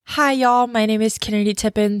Hi, y'all. My name is Kennedy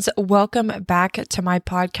Tippins. Welcome back to my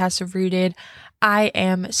podcast, Rooted. I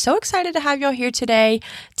am so excited to have y'all here today.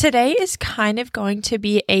 Today is kind of going to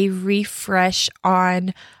be a refresh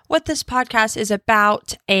on what this podcast is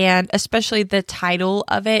about, and especially the title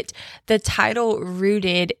of it. The title,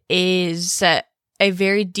 Rooted, is a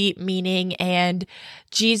very deep meaning, and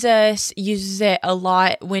Jesus uses it a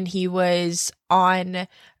lot when he was on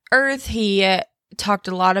earth. He talked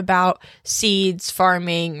a lot about seeds,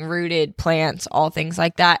 farming, rooted plants, all things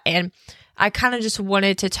like that. And I kind of just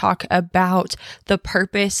wanted to talk about the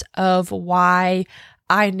purpose of why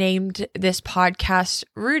I named this podcast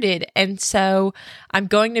Rooted. And so I'm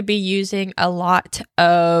going to be using a lot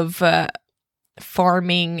of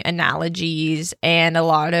farming analogies and a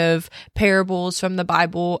lot of parables from the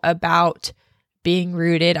Bible about being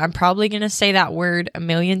rooted. I'm probably going to say that word a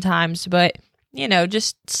million times, but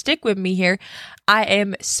just stick with me here. I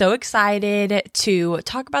am so excited to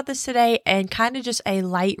talk about this today and kind of just a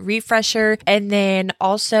light refresher, and then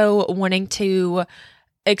also wanting to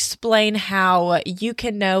explain how you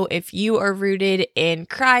can know if you are rooted in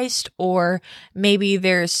Christ, or maybe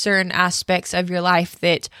there's certain aspects of your life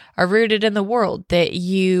that are rooted in the world that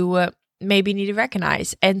you maybe need to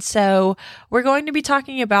recognize. And so we're going to be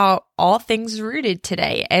talking about all things rooted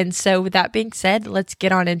today. And so with that being said, let's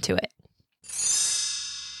get on into it.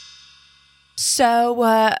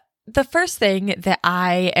 So the first thing that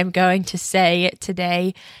I am going to say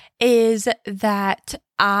today is that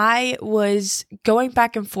I was going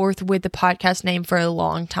back and forth with the podcast name for a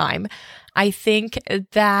long time. I think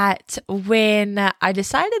that when I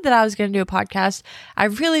decided that I was going to do a podcast, I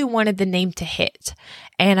really wanted the name to hit,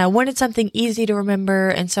 and I wanted something easy to remember.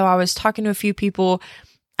 And so I was talking to a few people.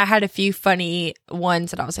 I had a few funny ones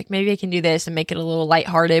that I was like, maybe I can do this and make it a little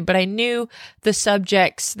lighthearted, but I knew the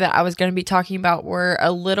subjects that I was going to be talking about were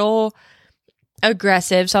a little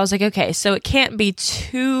aggressive. So I was like, okay, so it can't be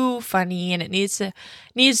too funny, and it needs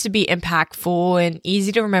to be impactful and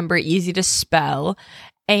easy to remember, easy to spell.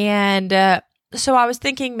 And so I was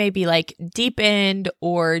thinking maybe like Deep End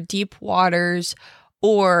or Deep Waters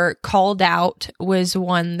or Called Out was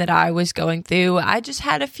one that I was going through. I just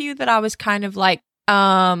had a few that I was kind of like,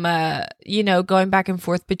 going back and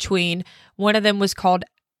forth between. One of them was called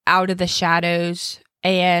Out of the Shadows,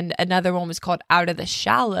 and another one was called Out of the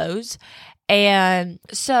Shallows. And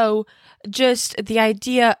so just the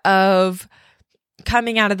idea of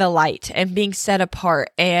coming out of the light and being set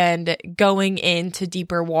apart and going into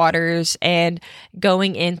deeper waters and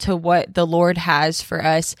going into what the Lord has for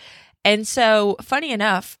us. And so funny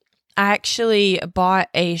enough, I actually bought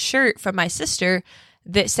a shirt from my sister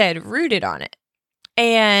that said Rooted on it.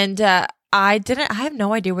 And I have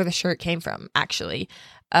no idea where the shirt came from, actually.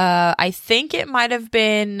 I think it might have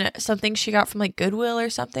been something she got from like Goodwill or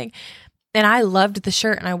something. And I loved the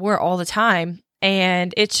shirt and I wore it all the time.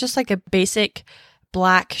 And it's just like a basic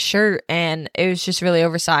black shirt, and it was just really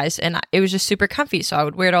oversized, and it was just super comfy. So I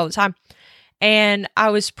would wear it all the time. And I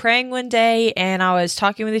was praying one day and I was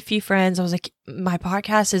talking with a few friends. I was like, my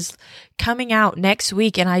podcast is coming out next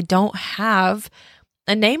week and I don't have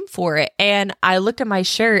a name for it. And I looked at my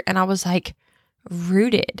shirt and I was like,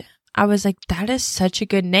 Rooted. I was like, that is such a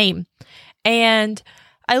good name. And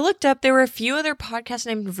I looked up, there were a few other podcasts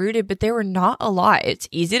named Rooted, but there were not a lot. It's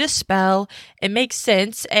easy to spell. It makes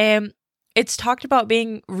sense. And it's talked about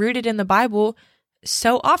being rooted in the Bible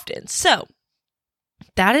so often. So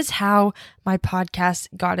that is how my podcast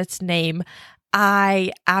got its name.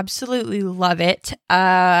 I absolutely love it.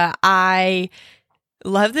 I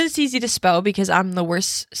love that it's easy to spell because I'm the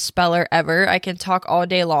worst speller ever. I can talk all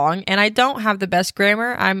day long and I don't have the best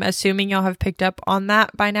grammar. I'm assuming y'all have picked up on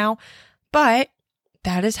that by now, but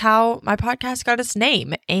that is how my podcast got its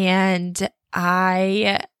name, and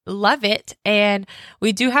I love it. And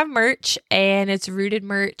we do have merch, and it's Rooted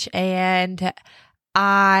merch, and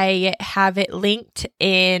I have it linked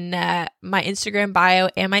in my Instagram bio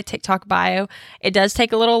and my TikTok bio. It does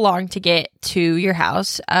take a little long to get to your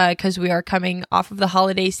house because we are coming off of the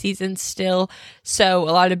holiday season still. So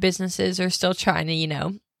a lot of businesses are still trying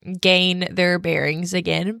to, gain their bearings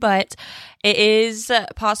again. But it is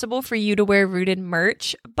possible for you to wear Rooted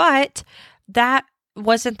merch. But that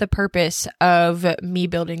wasn't the purpose of me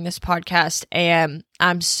building this podcast, and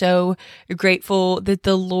I'm so grateful that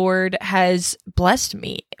the Lord has blessed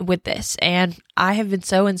me with this, and I have been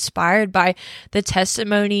so inspired by the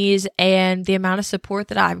testimonies and the amount of support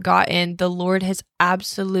that I've gotten. The Lord has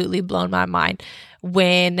absolutely blown my mind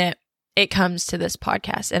when it comes to this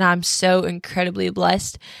podcast, and I'm so incredibly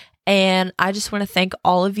blessed. And I just want to thank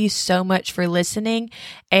all of you so much for listening.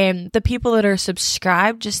 And the people that are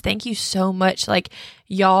subscribed, just thank you so much. Like,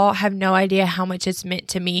 y'all have no idea how much it's meant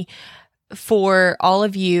to me for all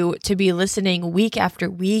of you to be listening week after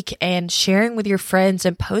week and sharing with your friends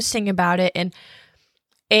and posting about it. And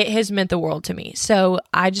it has meant the world to me. So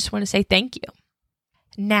I just want to say thank you.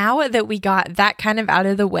 Now that we got that kind of out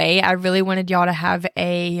of the way, I really wanted y'all to have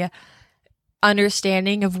a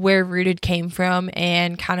understanding of where Rooted came from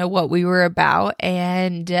and kind of what we were about.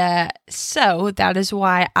 And so that is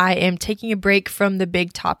why I am taking a break from the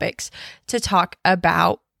big topics to talk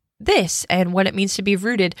about this and what it means to be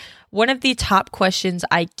rooted. One of the top questions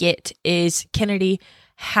I get is, Kennedy,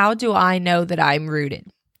 how do I know that I'm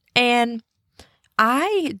rooted? And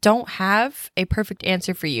I don't have a perfect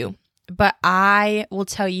answer for you, but I will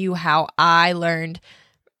tell you how I learned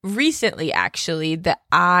recently, actually, that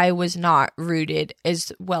I was not rooted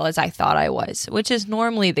as well as I thought I was, which is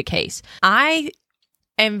normally the case. I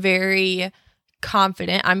am very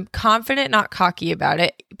confident. I'm confident, not cocky about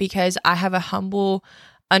it, because I have a humble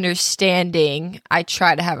understanding. I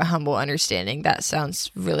try to have a humble understanding. That sounds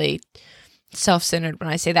really self-centered when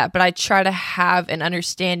I say that, but I try to have an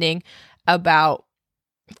understanding about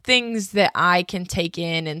things that I can take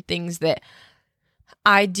in and things that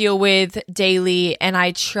I deal with daily, and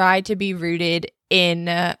I try to be rooted in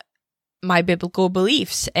my biblical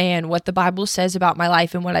beliefs and what the Bible says about my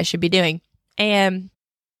life and what I should be doing. And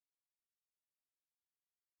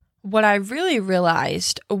what I really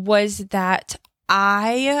realized was that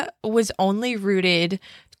I was only rooted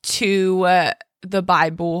to the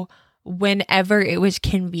Bible whenever it was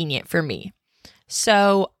convenient for me.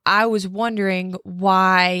 So I was wondering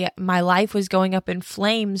why my life was going up in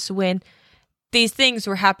flames when these things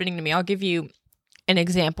were happening to me. I'll give you an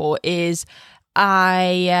example. Is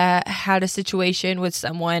I had a situation with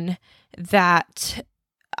someone that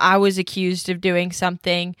I was accused of doing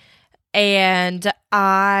something, and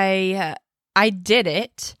I did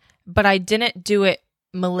it, but I didn't do it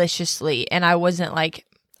maliciously, and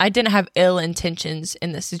I didn't have ill intentions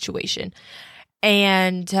in the situation.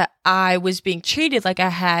 And I was being treated like I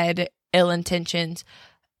had ill intentions.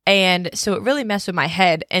 And so it really messed with my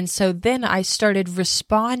head. And so then I started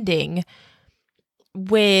responding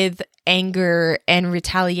with anger and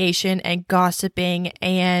retaliation and gossiping.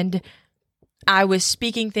 And I was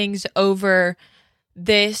speaking things over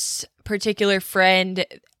this particular friend,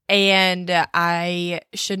 and I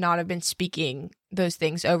should not have been speaking those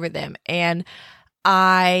things over them. And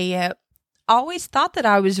I always thought that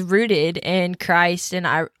I was rooted in Christ, and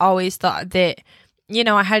I always thought that,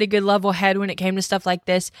 I had a good level head when it came to stuff like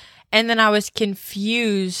this. And then I was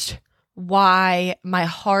confused why my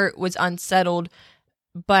heart was unsettled,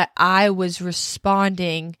 but I was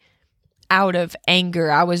responding out of anger.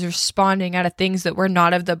 I was responding out of things that were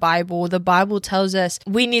not of the Bible. The Bible tells us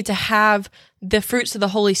we need to have the fruits of the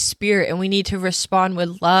Holy Spirit, and we need to respond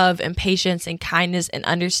with love and patience and kindness and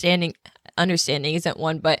understanding. Understanding isn't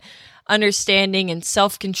one, but understanding and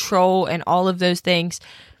self-control and all of those things.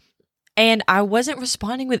 And I wasn't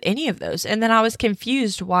responding with any of those. And then I was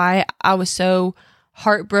confused why I was so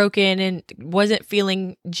heartbroken and wasn't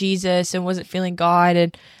feeling Jesus and wasn't feeling God.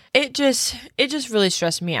 And it just really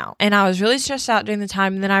stressed me out. And I was really stressed out during the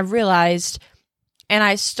time. And then I realized, and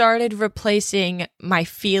I started replacing my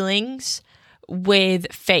feelings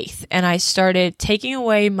with faith. And I started taking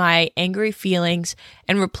away my angry feelings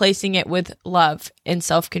and replacing it with love and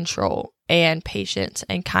self-control and patience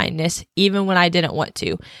and kindness, even when I didn't want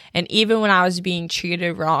to. And even when I was being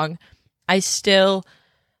treated wrong, I still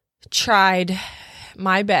tried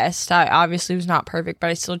my best. I obviously was not perfect, but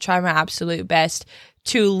I still tried my absolute best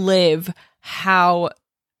to live how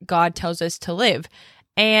God tells us to live.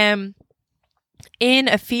 And in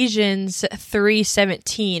Ephesians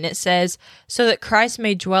 3:17, it says, so that Christ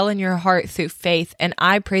may dwell in your heart through faith, and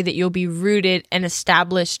I pray that you'll be rooted and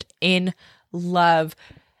established in love.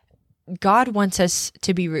 God wants us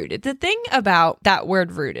to be rooted. The thing about that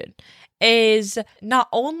word rooted is not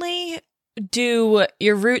only do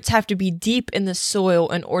your roots have to be deep in the soil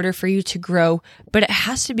in order for you to grow, but it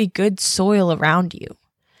has to be good soil around you.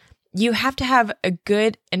 You have to have a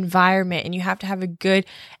good environment, and you have to have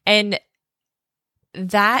and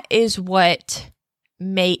that is what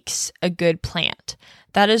makes a good plant.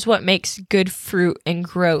 That is what makes good fruit and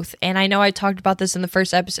growth. And I know I talked about this in the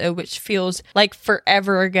first episode, which feels like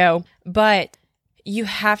forever ago, but you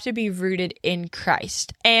have to be rooted in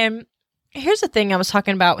Christ. And here's the thing I was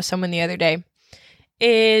talking about with someone the other day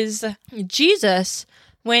is Jesus,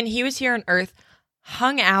 when he was here on earth,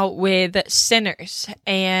 hung out with sinners,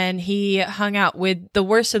 and he hung out with the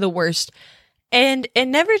worst of the worst, and it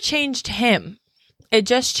never changed him. It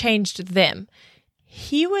just changed them.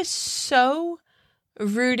 He was so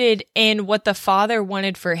rooted in what the Father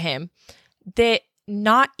wanted for him that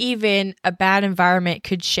not even a bad environment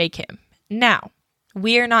could shake him. Now,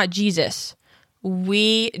 we are not Jesus.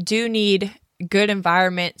 We do need good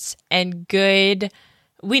environments and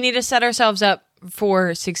we need to set ourselves up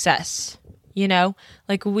for success,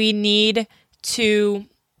 Like we need to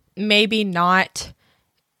maybe not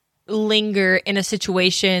linger in a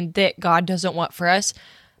situation that God doesn't want for us,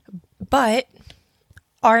 but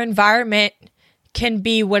our environment can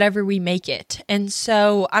be whatever we make it. And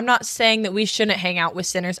so I'm not saying that we shouldn't hang out with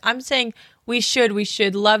sinners. I'm saying we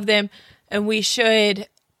should love them, and we should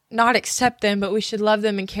not accept them, but we should love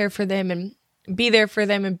them and care for them and be there for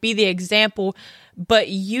them and be the example. But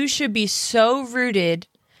you should be so rooted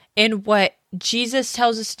in what Jesus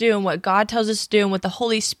tells us to do and what God tells us to do and what the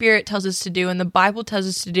Holy Spirit tells us to do and the Bible tells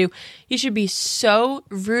us to do. You should be so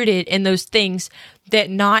rooted in those things that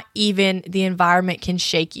not even the environment can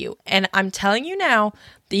shake you. And I'm telling you now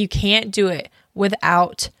that you can't do it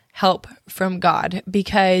without help from God,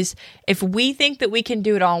 because if we think that we can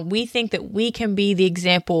do it all, we think that we can be the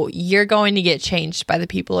example, you're going to get changed by the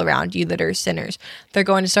people around you that are sinners. They're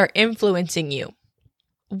going to start influencing you.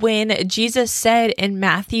 When Jesus said in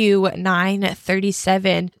Matthew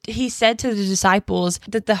 9:37, he said to the disciples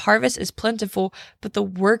that the harvest is plentiful, but the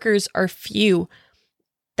workers are few.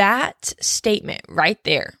 That statement right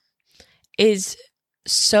there is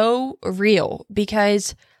so real,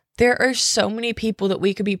 because there are so many people that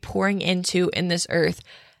we could be pouring into in this earth,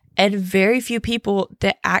 and very few people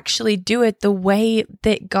that actually do it the way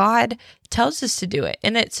that God tells us to do it.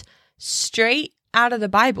 And it's straight out of the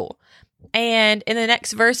Bible. And in the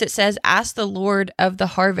next verse, it says, "Ask the Lord of the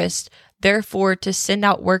harvest, therefore, to send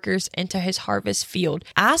out workers into his harvest field."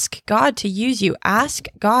 Ask God to use you. Ask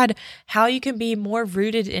God how you can be more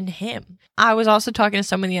rooted in him. I was also talking to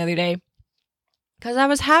someone the other day because I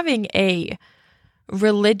was having a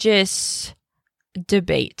religious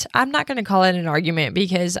debate. I'm not going to call it an argument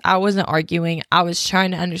because I wasn't arguing. I was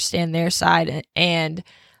trying to understand their side, and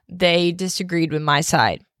they disagreed with my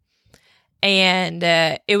side. And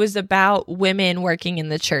it was about women working in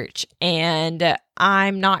the church. And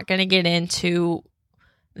I'm not going to get into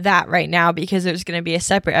that right now because there's going to be a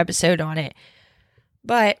separate episode on it.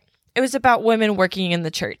 But it was about women working in the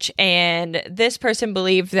church. And this person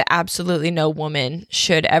believed that absolutely no woman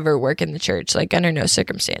should ever work in the church, like under no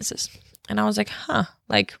circumstances. And I was like,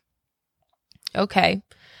 okay.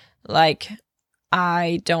 Like,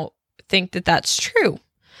 I don't think that that's true.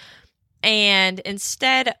 And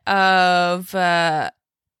instead of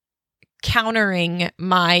countering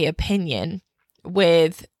my opinion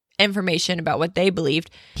with information about what they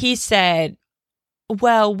believed, he said,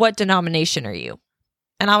 "Well, what denomination are you?"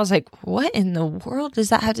 And I was like, what in the world does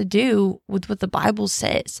that have to do with what the Bible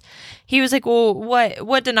says? He was like, "Well,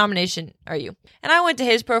 what denomination are you?" And I went to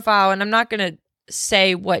his profile, and I'm not going to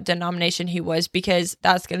say what denomination he was because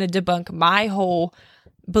that's going to debunk my whole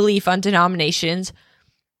belief on denominations.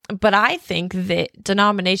 But I think that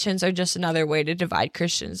denominations are just another way to divide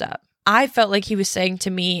Christians up. I felt like he was saying to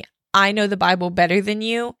me, I know the Bible better than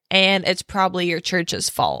you, and it's probably your church's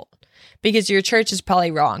fault because your church is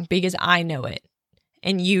probably wrong because I know it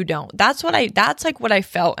and you don't. That's like what I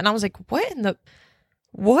felt. And I was like, what?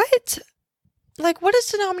 Like, what does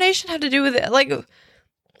denomination have to do with it? Like,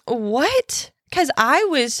 what? Because I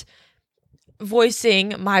was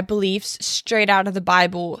voicing my beliefs straight out of the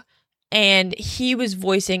Bible, and he was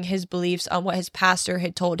voicing his beliefs on what his pastor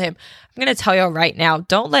had told him. I'm going to tell y'all right now,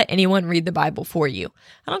 don't let anyone read the Bible for you.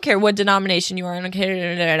 I don't care what denomination you are. I don't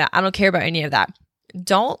care about any of that.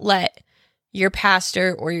 Don't let your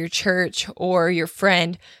pastor or your church or your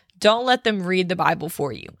friend, don't let them read the Bible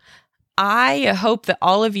for you. I hope that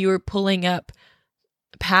all of you are pulling up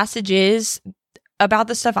passages about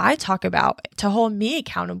the stuff I talk about to hold me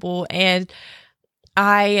accountable. And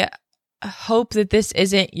I hope that this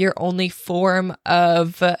isn't your only form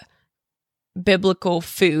of biblical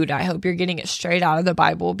food. I hope you're getting it straight out of the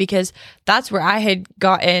Bible, because that's where I had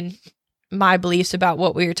gotten my beliefs about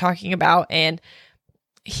what we were talking about, and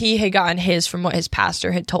he had gotten his from what his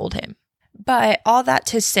pastor had told him. But all that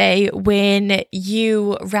to say, when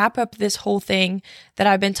you wrap up this whole thing that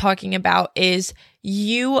I've been talking about, is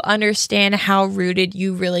you understand how rooted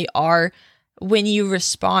you really are when you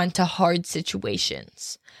respond to hard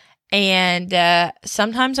situations. And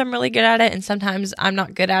sometimes I'm really good at it, and sometimes I'm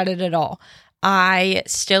not good at it at all. I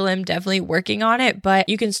still am definitely working on it, but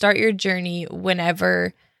you can start your journey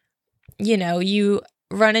whenever, you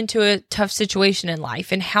run into a tough situation in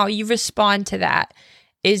life, and how you respond to that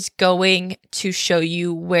is going to show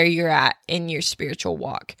you where you're at in your spiritual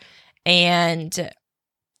walk. And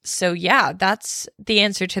So yeah, that's the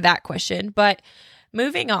answer to that question. But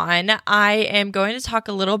moving on, I am going to talk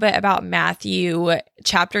a little bit about Matthew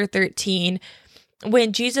chapter 13.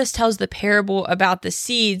 When Jesus tells the parable about the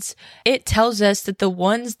seeds, it tells us that the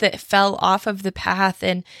ones that fell off of the path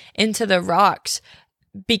and into the rocks,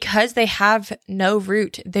 because they have no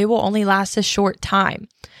root, they will only last a short time.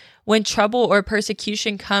 When trouble or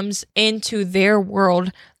persecution comes into their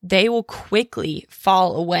world, they will quickly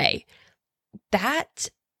fall away. That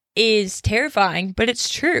is terrifying, but it's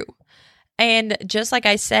true. And just like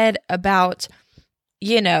I said about,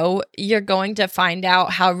 you're going to find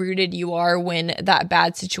out how rooted you are when that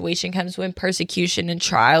bad situation comes, when persecution and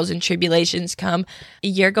trials and tribulations come,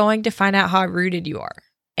 you're going to find out how rooted you are.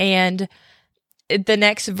 And the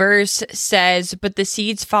next verse says, but the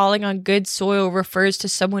seeds falling on good soil refers to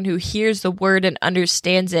someone who hears the word and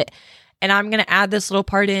understands it. And I'm going to add this little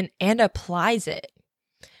part in, and applies it.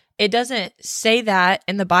 It doesn't say that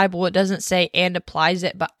in the Bible. It doesn't say and applies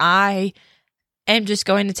it, but I am just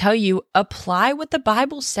going to tell you, apply what the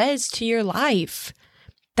Bible says to your life.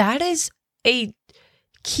 That is a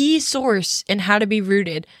key source in how to be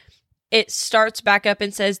rooted. It starts back up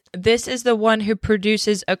and says, this is the one who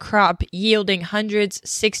produces a crop yielding hundreds,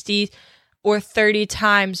 60, or 30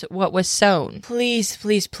 times what was sown. Please,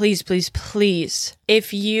 please, please, please, please,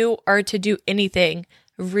 if you are to do anything,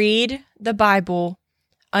 read the Bible,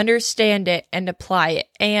 understand it, and apply it.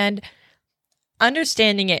 And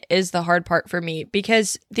understanding it is the hard part for me,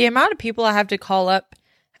 because the amount of people I have to call up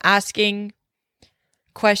asking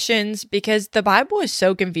questions, because the Bible is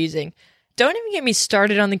so confusing. Don't even get me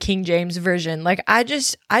started on the King James Version. Like, I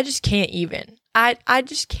just can't even. I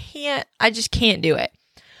just can't do it.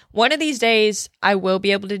 One of these days I will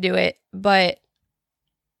be able to do it, but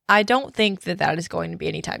I don't think that is going to be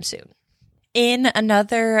anytime soon. In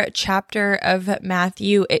another chapter of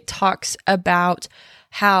Matthew, it talks about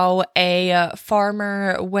how a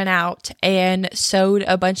farmer went out and sowed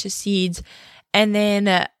a bunch of seeds, and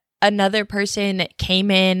then another person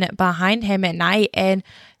came in behind him at night and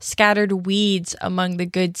scattered weeds among the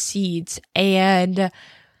good seeds. And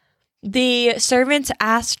the servants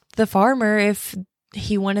asked the farmer if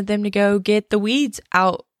he wanted them to go get the weeds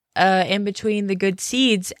out in between the good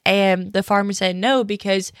seeds. And the farmer said no,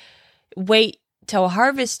 because wait till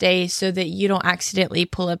harvest day so that you don't accidentally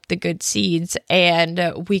pull up the good seeds,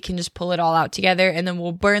 and we can just pull it all out together, and then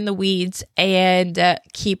we'll burn the weeds and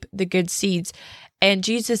keep the good seeds. And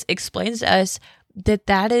Jesus explains to us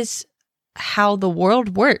that is how the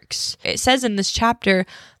world works. It says in this chapter,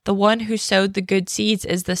 the one who sowed the good seeds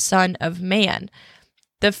is the Son of Man.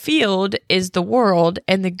 The field is the world,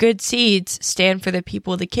 and the good seeds stand for the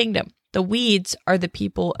people of the kingdom. The weeds are the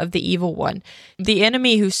people of the evil one. The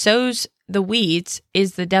enemy who sows the weeds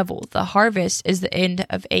is the devil. The harvest is the end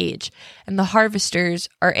of age, and the harvesters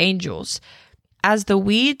are angels. As the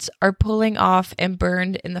weeds are pulling off and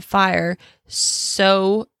burned in the fire,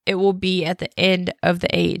 so it will be at the end of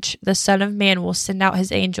the age. The Son of Man will send out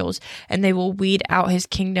his angels, and they will weed out his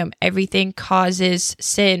kingdom. Everything causes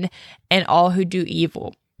sin and all who do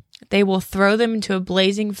evil. They will throw them into a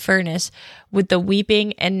blazing furnace with the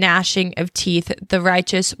weeping and gnashing of teeth. The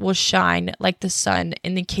righteous will shine like the sun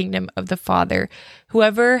in the kingdom of the Father.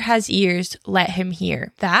 Whoever has ears, let him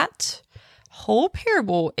hear. That whole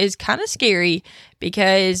parable is kind of scary,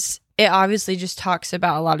 because it obviously just talks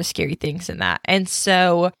about a lot of scary things in that. And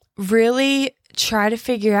so really try to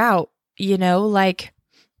figure out, like,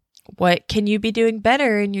 what can you be doing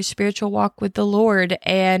better in your spiritual walk with the Lord?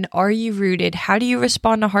 And are you rooted? How do you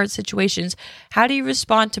respond to hard situations? How do you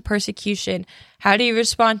respond to persecution? How do you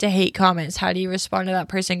respond to hate comments? How do you respond to that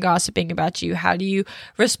person gossiping about you? How do you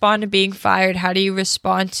respond to being fired? How do you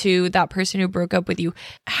respond to that person who broke up with you?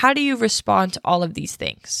 How do you respond to all of these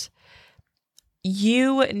things?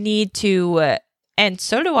 You need to, and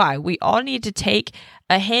so do I, we all need to take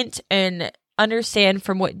a hint and understand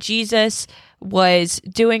from what Jesus was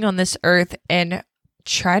doing on this earth and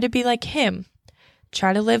try to be like him.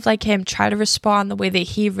 Try to live like him. Try to respond the way that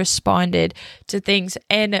he responded to things.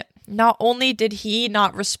 And not only did he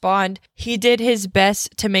not respond, he did his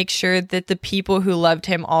best to make sure that the people who loved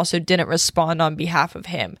him also didn't respond on behalf of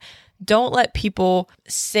him. Don't let people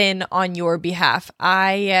sin on your behalf.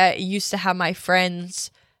 I used to have my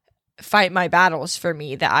friends fight my battles for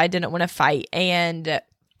me that I didn't want to fight, and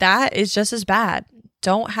that is just as bad.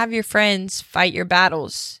 Don't have your friends fight your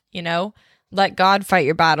battles, Let God fight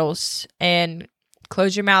your battles, and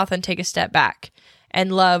close your mouth and take a step back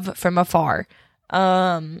and love from afar.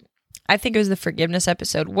 I think it was the forgiveness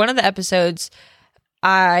episode. One of the episodes,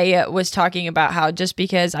 I was talking about how just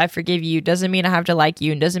because I forgive you doesn't mean I have to like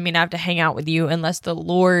you, and doesn't mean I have to hang out with you unless the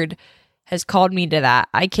Lord has called me to that.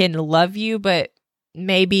 I can love you, but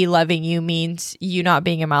maybe loving you means you not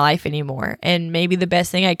being in my life anymore. And maybe the best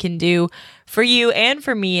thing I can do for you and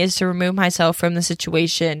for me is to remove myself from the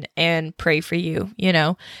situation and pray for you, you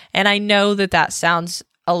know? And I know that that sounds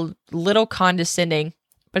a little condescending,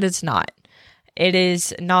 but it's not. It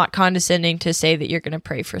is not condescending to say that you're going to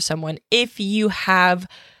pray for someone if you have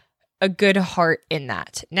a good heart in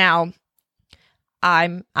that. Now,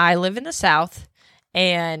 I live in the South,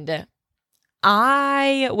 and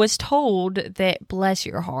I was told that bless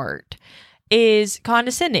your heart is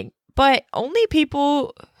condescending, but only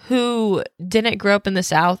people who didn't grow up in the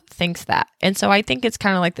South thinks that. And so I think it's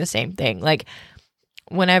kind of like the same thing. Like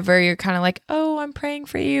whenever you're kind of like, oh, I'm praying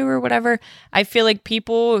for you or whatever, I feel like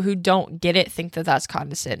people who don't get it think that that's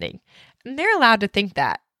condescending. And they're allowed to think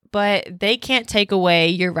that, but they can't take away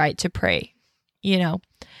your right to pray, you know?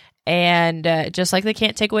 And just like they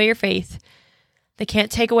can't take away your faith, they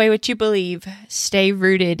can't take away what you believe. Stay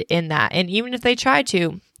rooted in that. And even if they try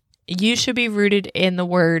to, you should be rooted in the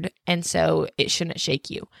word. And so it shouldn't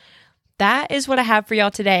shake you. That is what I have for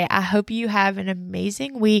y'all today. I hope you have an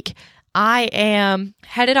amazing week. I am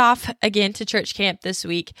headed off again to church camp this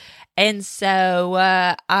week. And so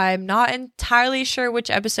I'm not entirely sure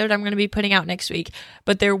which episode I'm going to be putting out next week,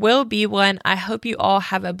 but there will be one. I hope you all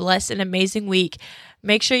have a blessed and amazing week.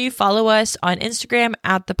 Make sure you follow us on Instagram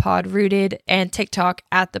at The Pod Rooted and TikTok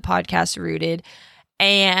at The Podcast Rooted.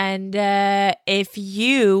 And if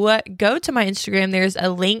you go to my Instagram, there's a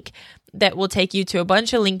link that will take you to a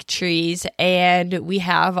bunch of link trees, and we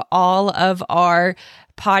have all of our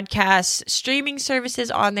podcast streaming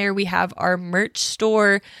services on there. We have our merch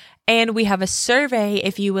store, and we have a survey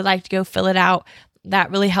if you would like to go fill it out.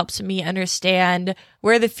 That really helps me understand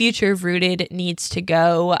where the future of Rooted needs to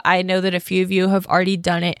go. I know that a few of you have already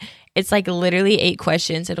done it. It's like literally 8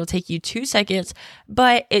 questions. It'll take you 2 seconds,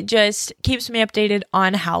 but it just keeps me updated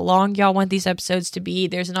on how long y'all want these episodes to be.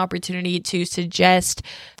 There's an opportunity to suggest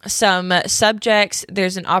some subjects.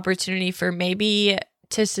 There's an opportunity for maybe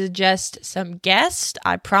to suggest some guests.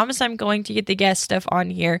 I promise I'm going to get the guest stuff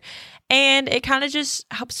on here. And it kind of just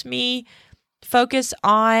helps me focus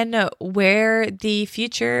on where the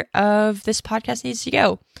future of this podcast needs to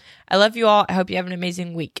go. I love you all. I hope you have an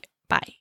amazing week. Bye.